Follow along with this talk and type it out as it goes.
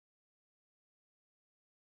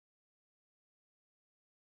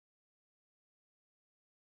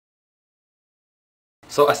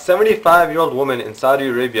So a 75-year-old woman in Saudi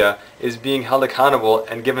Arabia is being held accountable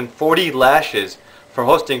and given 40 lashes for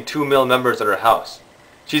hosting 2 male members at her house.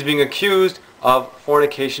 She's being accused of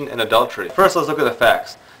fornication and adultery. First, let's look at the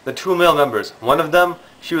facts. The 2 male members, one of them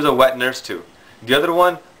she was a wet nurse to. The other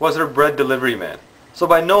one was her bread delivery man. So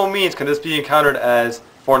by no means can this be encountered as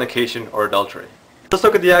fornication or adultery. Let's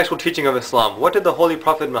look at the actual teaching of Islam. What did the Holy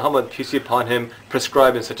Prophet Muhammad, peace be upon him,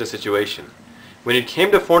 prescribe in such a situation? When it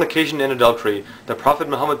came to fornication and adultery, the Prophet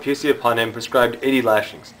Muhammad, peace be upon him, prescribed 80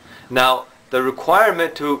 lashings. Now, the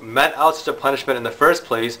requirement to met out such a punishment in the first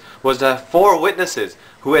place was to have 4 witnesses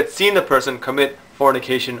who had seen the person commit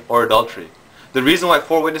fornication or adultery. The reason why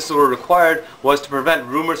 4 witnesses were required was to prevent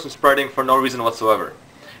rumors from spreading for no reason whatsoever.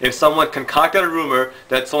 If someone concocted a rumor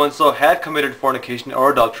that so-and-so had committed fornication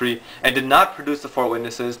or adultery and did not produce the 4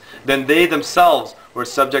 witnesses, then they themselves were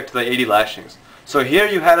subject to the 80 lashings. So here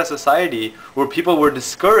you had a society where people were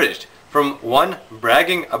discouraged from, 1,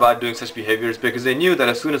 bragging about doing such behaviors because they knew that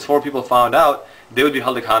as soon as 4 people found out, they would be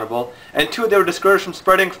held accountable, and 2, they were discouraged from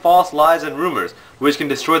spreading false lies and rumors, which can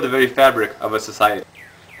destroy the very fabric of a society.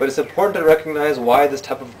 But it's important to recognize why this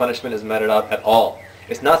type of punishment is meted out at all.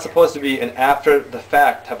 It's not supposed to be an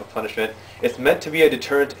after-the-fact type of punishment. It's meant to be a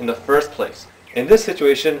deterrent in the first place. In this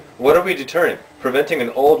situation, what are we deterring? Preventing an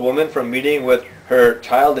old woman from meeting with her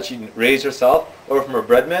child that she raised herself, or from her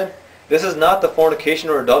breadman? This is not the fornication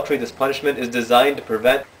or adultery this punishment is designed to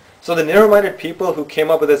prevent. So the narrow-minded people who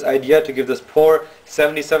came up with this idea to give this poor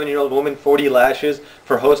 77-year-old woman 40 lashes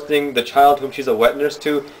for hosting the child whom she's a wet nurse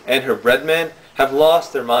to and her breadman have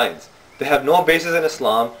lost their minds. They have no basis in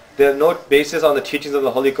Islam. They have no basis on the teachings of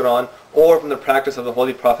the Holy Quran or from the practice of the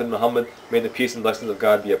Holy Prophet Muhammad, may the peace and blessings of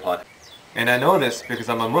God be upon him. And I know this because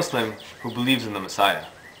I'm a Muslim who believes in the Messiah.